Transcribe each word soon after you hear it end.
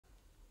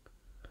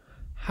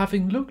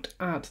Having looked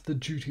at the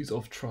duties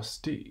of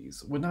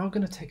trustees, we're now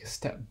going to take a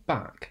step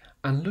back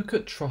and look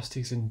at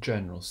trustees in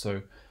general.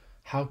 So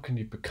how can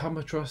you become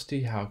a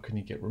trustee, how can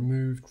you get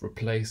removed,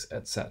 replaced,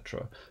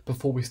 etc.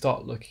 before we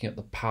start looking at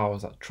the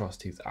powers that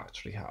trustees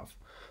actually have.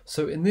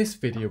 So in this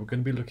video, we're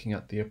going to be looking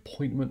at the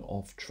appointment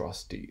of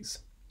trustees.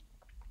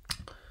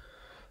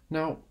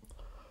 Now,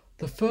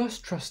 the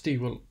first trustee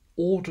will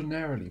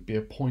ordinarily be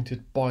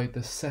appointed by the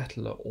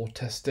settlor or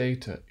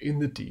testator in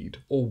the deed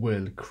or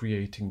will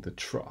creating the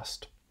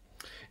trust.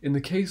 In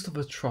the case of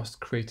a trust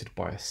created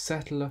by a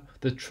settlor,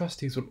 the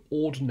trustees will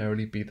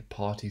ordinarily be the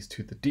parties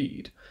to the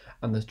deed,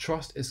 and the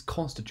trust is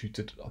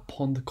constituted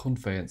upon the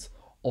conveyance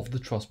of the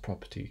trust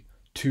property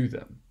to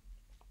them.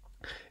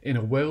 In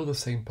a will, the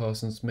same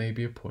persons may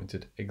be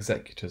appointed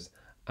executors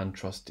and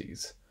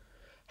trustees.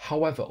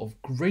 However,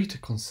 of greater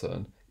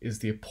concern is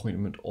the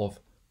appointment of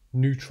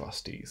new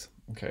trustees.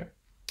 Okay.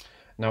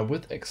 Now,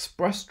 with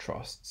express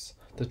trusts,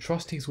 the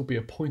trustees will be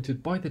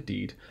appointed by the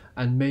deed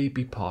and may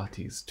be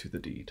parties to the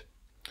deed.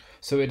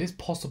 So it is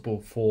possible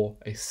for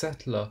a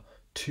settlor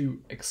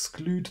to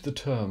exclude the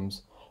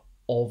terms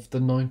of the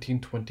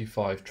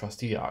 1925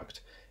 Trustee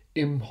Act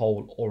in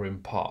whole or in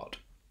part.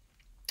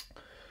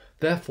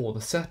 Therefore,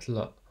 the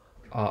settlor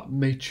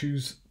may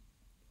choose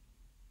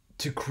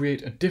to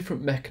create a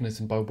different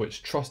mechanism by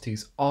which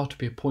trustees are to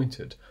be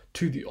appointed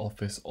to the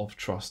office of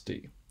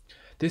trustee.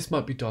 This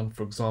might be done,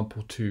 for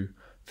example, to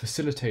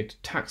facilitate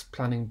tax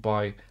planning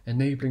by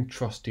enabling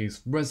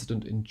trustees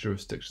resident in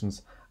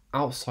jurisdictions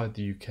outside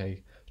the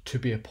UK to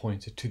be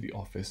appointed to the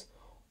office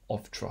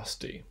of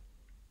trustee.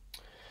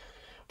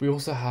 We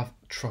also have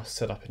trust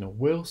set up in a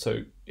will.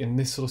 So in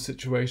this sort of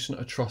situation,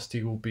 a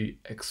trustee will be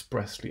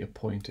expressly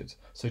appointed.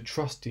 So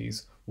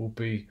trustees will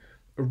be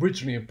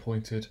originally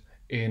appointed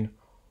in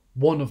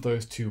one of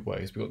those two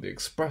ways. We've got the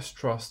express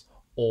trust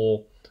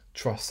or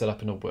trust set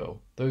up in a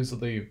will. Those are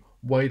the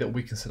way that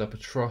we can set up a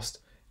trust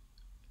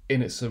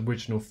in its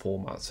original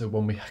format. So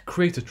when we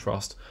create a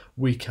trust,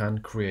 we can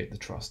create the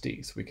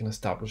trustees. We can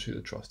establish who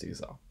the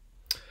trustees are.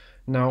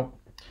 Now,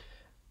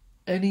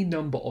 any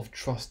number of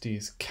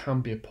trustees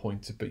can be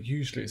appointed, but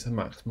usually it's a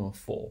maximum of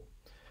 4.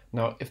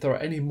 Now, if there are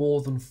any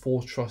more than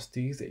 4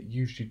 trustees, it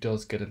usually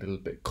does get a little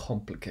bit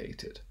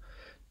complicated.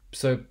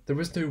 So there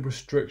is no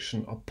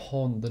restriction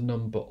upon the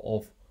number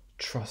of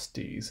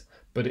trustees,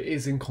 but it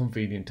is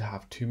inconvenient to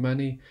have too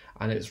many,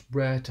 and it's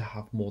rare to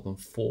have more than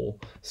 4,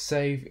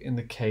 save in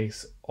the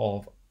case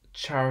of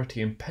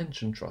charity and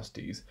pension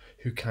trustees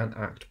who can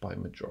act by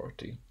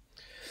majority.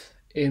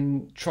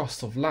 In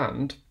trusts of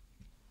land,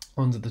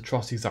 under the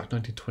Trustees Act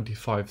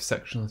 1925,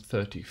 section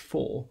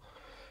 34,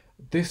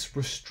 this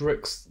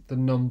restricts the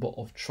number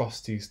of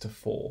trustees to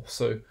 4.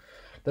 So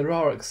there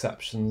are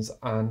exceptions,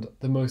 and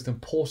the most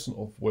important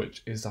of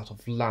which is that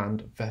of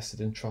land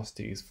vested in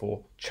trustees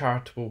for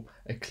charitable,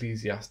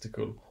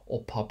 ecclesiastical,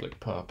 or public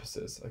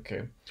purposes.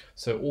 Okay,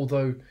 so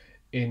although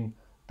in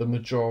the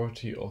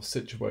majority of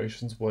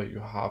situations where you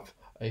have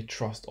a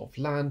trust of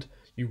land,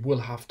 you will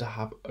have to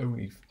have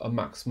only a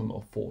maximum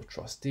of 4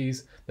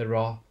 trustees. There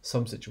are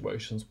some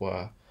situations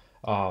where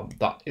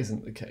that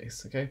isn't the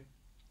case. Okay.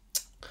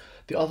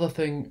 The other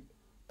thing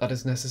that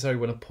is necessary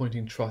when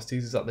appointing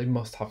trustees is that they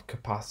must have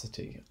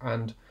capacity,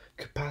 and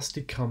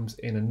capacity comes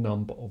in a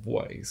number of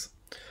ways.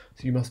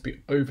 So you must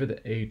be over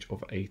the age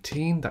of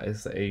 18, that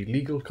is a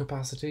legal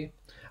capacity,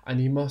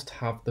 and you must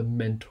have the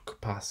mental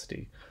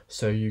capacity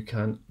so you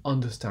can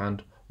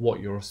understand what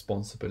your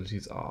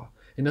responsibilities are.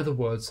 In other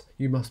words,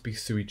 you must be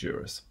sui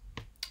juris.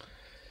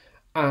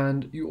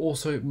 And you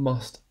also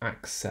must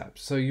accept.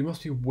 So you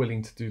must be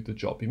willing to do the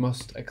job. You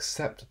must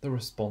accept the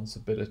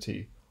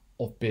responsibility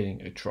of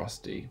being a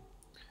trustee.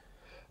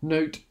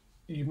 Note,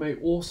 you may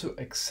also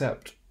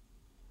accept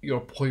your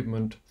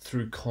appointment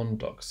through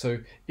conduct. So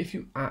if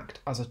you act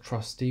as a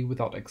trustee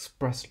without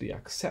expressly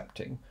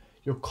accepting,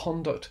 your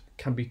conduct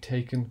can be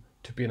taken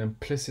to be an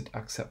implicit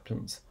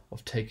acceptance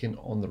of taking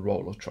on the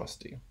role of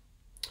trustee.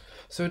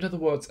 So in other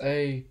words,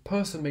 a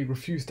person may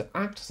refuse to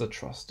act as a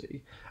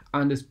trustee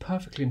and is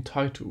perfectly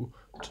entitled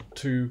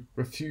to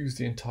refuse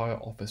the entire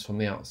office from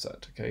the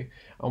outset. Okay,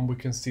 and we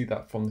can see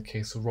that from the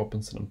case of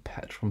Robinson and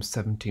Pett from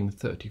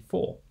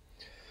 1734.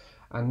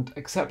 And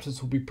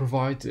acceptance will be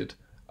provided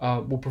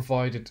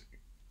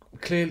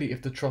clearly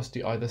if the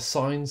trustee either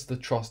signs the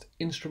trust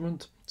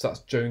instrument, so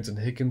that's Jones and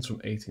Higgins from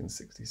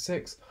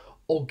 1866,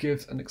 or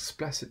gives an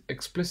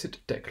explicit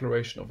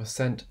declaration of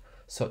assent,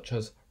 such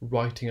as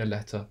writing a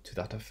letter to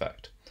that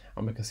effect.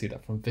 And we can see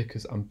that from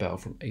Vickers and Bell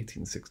from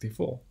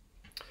 1864.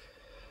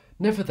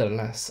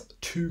 Nevertheless,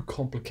 2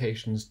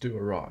 complications do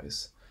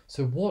arise.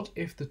 So what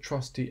if the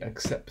trustee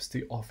accepts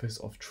the office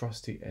of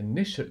trustee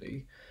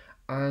initially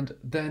and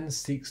then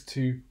seeks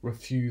to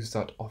refuse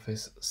that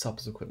office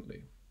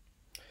subsequently?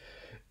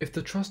 If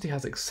the trustee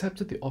has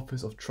accepted the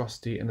office of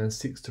trustee and then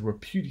seeks to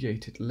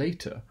repudiate it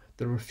later,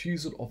 the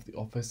refusal of the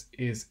office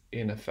is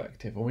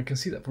ineffective. And we can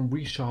see that from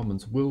Ree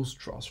Sharman's Wills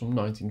Trust from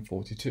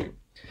 1942.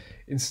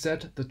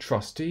 Instead, the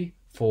trustee,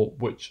 for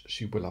which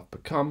she will have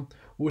become,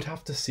 would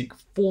have to seek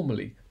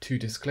formally to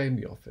disclaim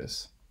the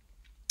office.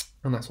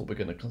 And that's what we're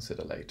going to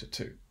consider later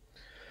too.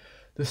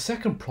 The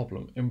second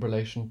problem in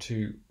relation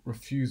to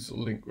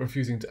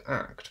refusing to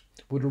act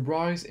would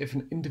arise if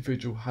an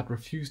individual had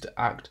refused to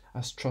act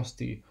as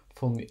trustee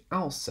from the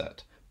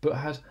outset, but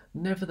had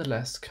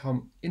nevertheless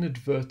come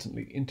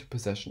inadvertently into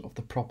possession of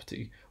the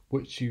property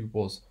which he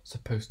was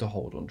supposed to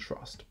hold on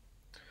trust.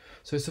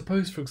 So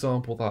suppose, for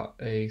example, that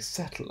a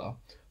settler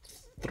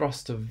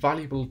thrust a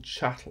valuable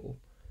chattel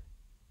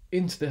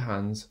into the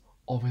hands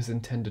of his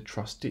intended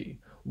trustee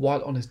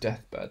while on his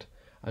deathbed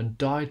and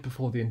died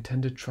before the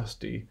intended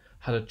trustee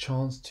had a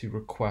chance to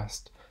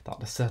request that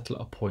the settler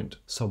appoint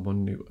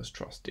someone new as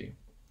trustee.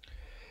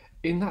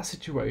 In that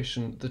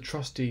situation, the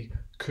trustee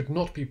could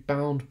not be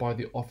bound by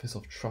the office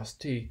of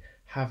trustee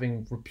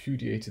having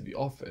repudiated the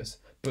office,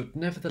 but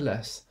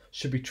nevertheless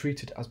should be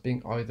treated as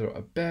being either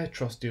a bare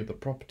trustee of the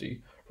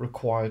property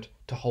required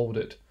to hold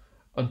it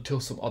until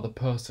some other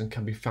person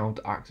can be found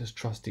to act as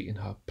trustee in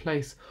her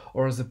place,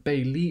 or as a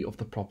bailee of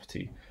the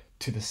property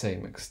to the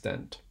same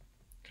extent.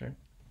 Okay.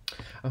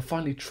 And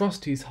finally,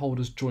 trustees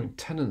hold as joint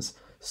tenants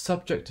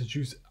subject to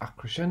jus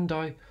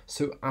accrescendi,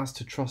 so as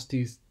to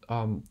trustees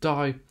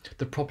die,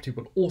 the property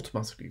will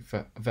automatically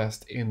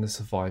vest in the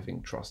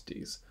surviving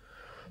trustees.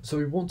 So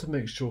we want to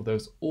make sure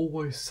there's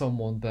always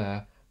someone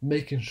there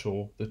making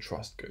sure the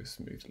trust goes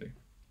smoothly.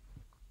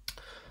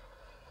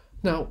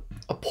 Now,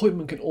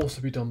 appointment can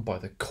also be done by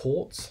the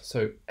courts,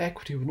 so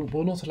equity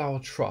will not allow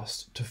a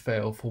trust to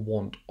fail for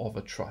want of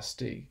a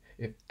trustee.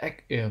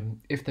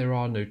 If there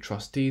are no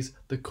trustees,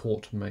 the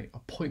court may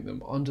appoint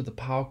them under the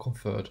power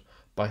conferred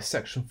by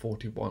Section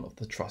 41 of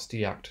the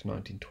Trustee Act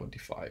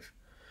 1925.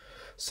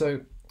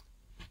 So,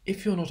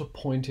 if you're not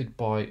appointed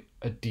by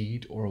a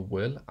deed or a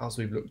will, as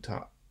we've looked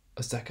at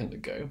a second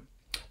ago,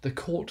 the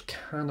court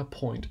can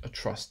appoint a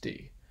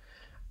trustee.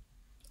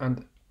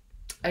 And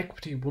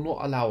equity will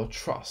not allow a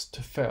trust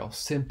to fail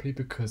simply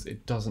because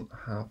it doesn't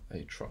have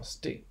a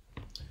trustee.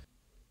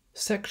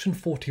 Section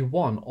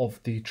 41 of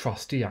the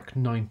Trustee Act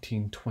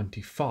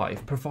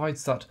 1925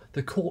 provides that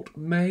the court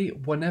may,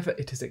 whenever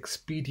it is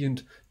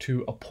expedient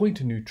to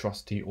appoint a new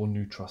trustee or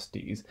new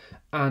trustees,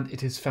 and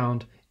it is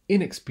found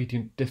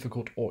inexpedient,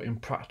 difficult, or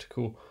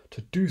impractical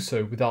to do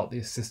so without the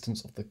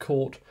assistance of the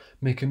court,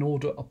 make an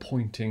order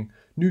appointing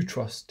a new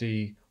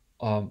trustee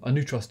or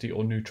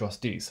new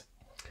trustees.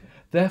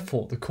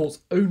 Therefore, the court's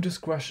own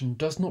discretion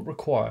does not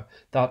require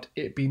that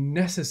it be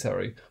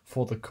necessary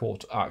for the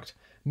court to act,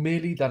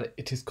 merely that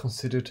it is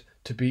considered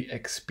to be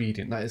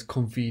expedient, that is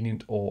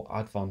convenient or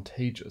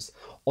advantageous,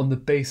 on the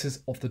basis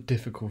of the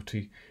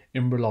difficulty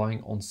in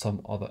relying on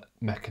some other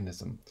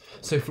mechanism.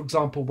 So, for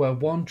example, where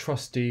one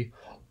trustee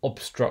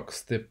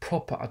obstructs the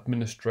proper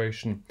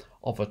administration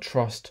of a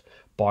trust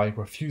by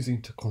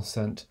refusing to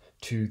consent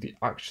to the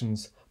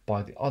actions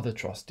by the other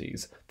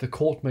trustees, the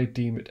court may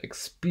deem it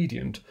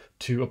expedient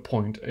to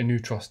appoint a new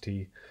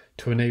trustee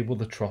to enable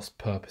the trust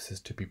purposes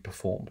to be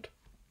performed.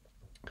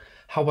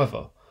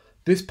 However,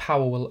 this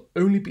power will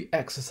only be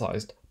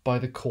exercised by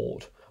the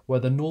court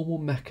where the normal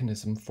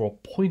mechanism for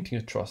appointing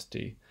a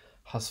trustee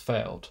has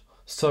failed.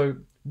 So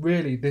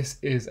really this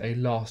is a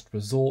last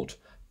resort,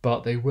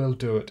 but they will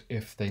do it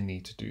if they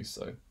need to do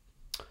so.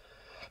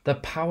 Their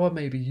power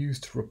may be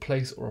used to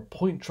replace or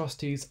appoint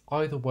trustees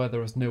either where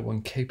there is no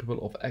one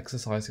capable of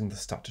exercising the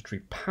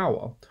statutory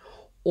power,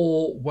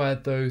 or where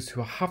those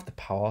who have the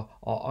power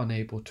are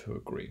unable to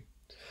agree.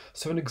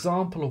 So an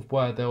example of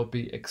where there will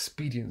be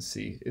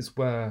expediency is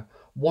where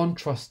one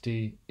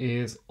trustee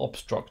is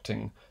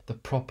obstructing the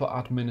proper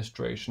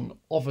administration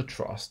of a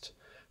trust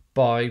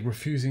by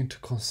refusing to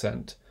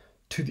consent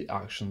to the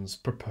actions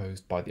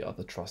proposed by the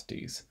other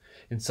trustees.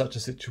 In such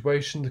a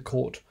situation, the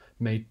court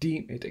may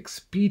deem it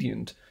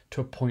expedient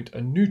to appoint a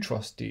new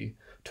trustee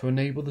to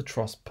enable the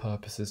trust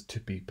purposes to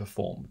be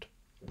performed.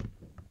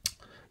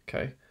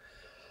 Okay.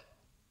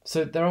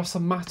 So there are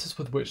some matters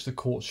with which the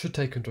court should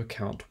take into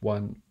account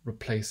when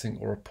replacing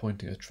or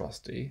appointing a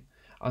trustee,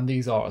 and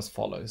these are as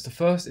follows. The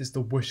first is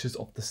the wishes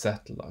of the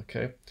settler.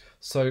 Okay,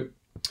 so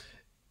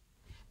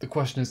the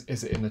question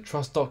is it in the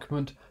trust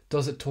document?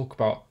 Does it talk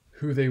about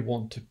who they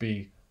want to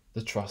be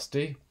the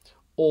trustee,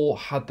 or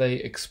had they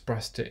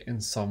expressed it in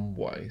some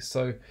way?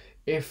 So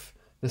if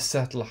the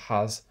settler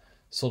has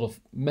sort of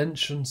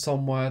mentioned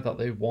somewhere that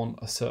they want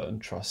a certain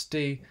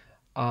trustee,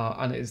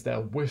 and it is their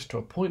wish to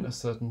appoint a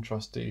certain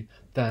trustee,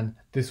 then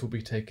this will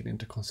be taken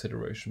into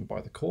consideration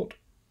by the court.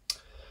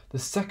 The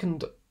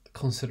second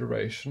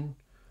consideration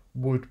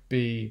would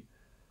be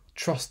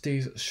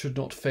trustees should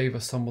not favour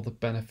some of the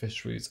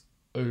beneficiaries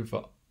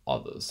over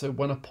others. So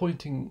when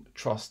appointing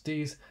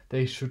trustees,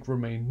 they should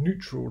remain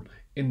neutral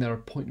in their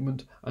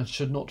appointment and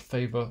should not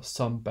favour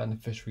some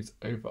beneficiaries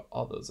over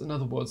others. In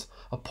other words,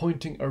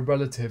 appointing a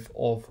relative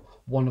of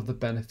one of the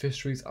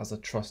beneficiaries as a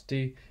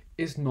trustee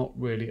is not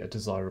really a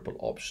desirable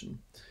option.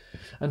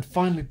 And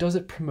finally, does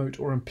it promote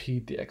or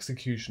impede the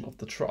execution of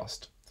the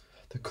trust?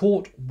 The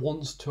court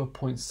wants to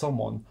appoint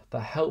someone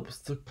that helps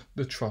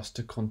the trust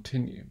to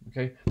continue.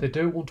 Okay, they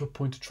don't want to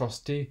appoint a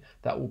trustee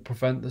that will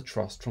prevent the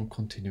trust from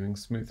continuing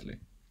smoothly.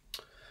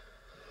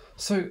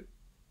 So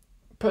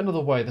put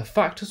another way, the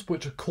factors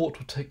which a court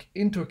will take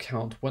into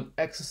account when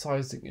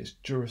exercising its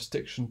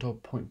jurisdiction to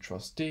appoint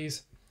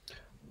trustees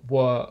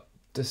were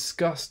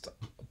discussed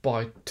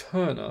by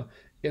Turner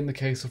in the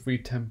case of Re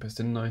Tempest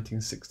in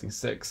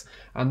 1966,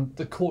 and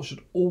the court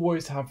should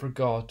always have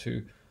regard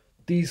to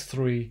these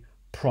three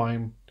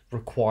prime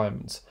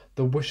requirements: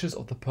 the wishes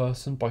of the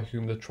person by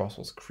whom the trust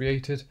was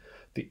created,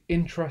 the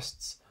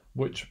interests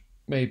which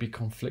may be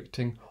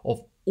conflicting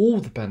of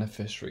all the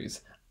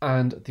beneficiaries,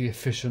 and the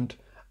efficient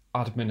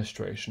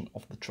administration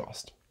of the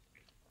trust.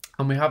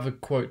 And we have a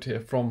quote here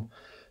from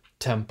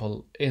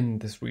Temple in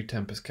this Re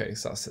Tempest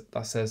case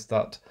that says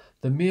that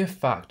the mere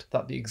fact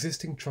that the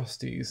existing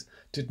trustees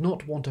did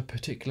not want a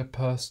particular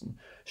person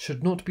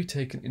should not be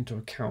taken into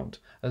account,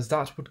 as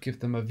that would give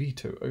them a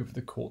veto over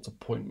the court's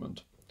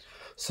appointment.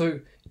 So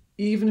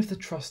even if the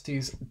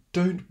trustees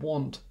don't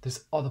want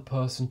this other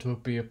person to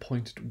be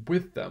appointed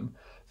with them,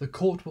 the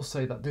court will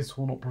say that this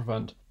will not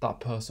prevent that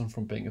person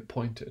from being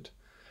appointed.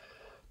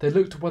 They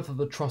look to whether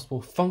the trust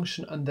will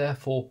function and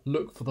therefore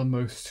look for the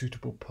most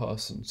suitable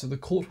person. So the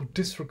court will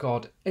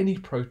disregard any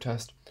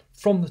protest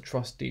from the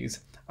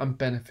trustees and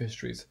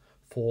beneficiaries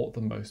for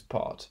the most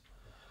part.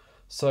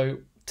 So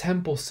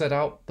Temple set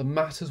out the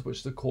matters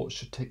which the court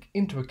should take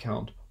into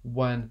account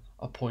when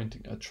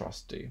appointing a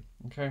trustee.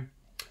 Okay,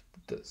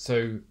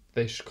 so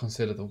they should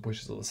consider the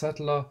wishes of the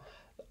settlor,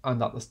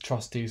 and that the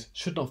trustees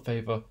should not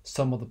favour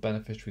some of the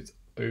beneficiaries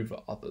over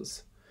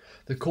others.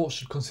 The court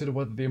should consider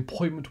whether the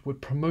appointment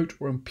would promote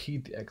or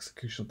impede the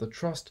execution of the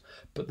trust,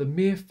 but the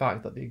mere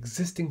fact that the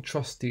existing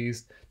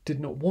trustees did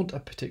not want a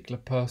particular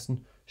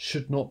person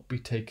should not be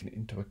taken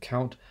into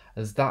account,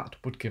 as that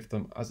would give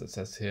them, as it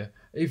says here,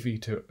 a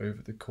veto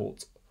over the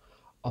court's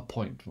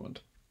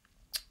appointment.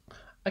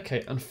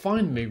 Okay, and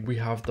finally we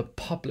have the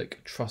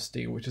public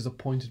trustee, which is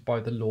appointed by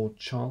the Lord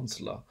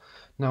Chancellor.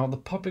 Now, the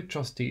public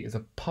trustee is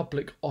a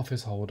public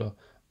office holder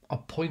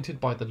appointed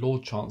by the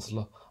Lord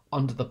Chancellor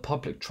under the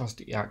Public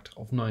Trustee Act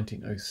of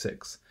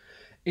 1906.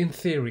 In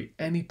theory,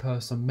 any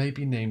person may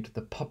be named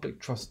the public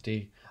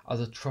trustee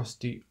as a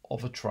trustee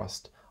of a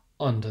trust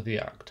under the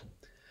Act.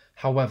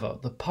 However,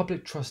 the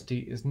public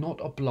trustee is not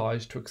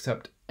obliged to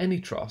accept any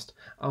trust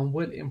and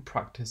will in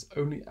practice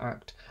only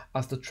act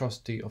as the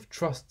trustee of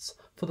trusts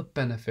for the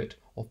benefit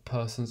of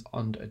persons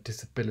under a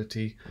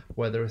disability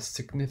where there is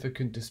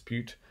significant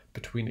dispute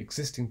between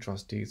existing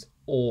trustees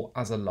or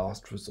as a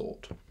last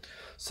resort.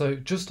 So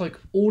just like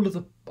all of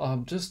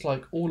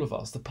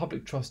us, the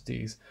public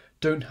trustees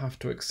don't have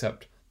to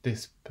accept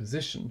this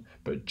position,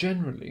 but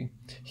generally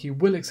he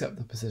will accept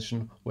the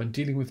position when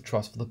dealing with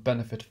trust for the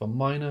benefit of a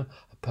minor,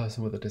 a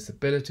person with a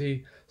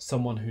disability,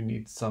 someone who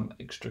needs some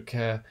extra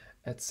care,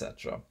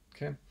 etc.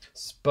 Okay,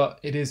 but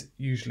it is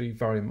usually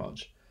very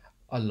much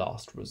a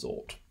last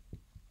resort.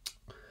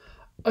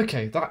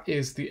 Okay, that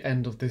is the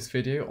end of this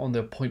video on the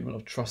appointment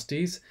of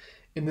trustees.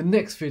 In the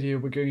next video,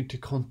 we're going to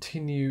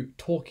continue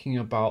talking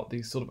about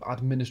these sort of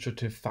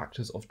administrative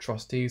factors of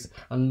trustees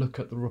and look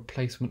at the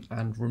replacement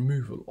and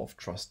removal of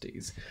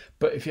trustees.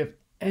 But if you have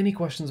any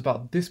questions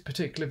about this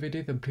particular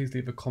video, then please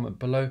leave a comment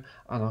below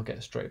and I'll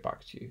get straight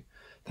back to you.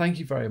 Thank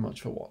you very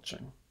much for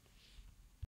watching.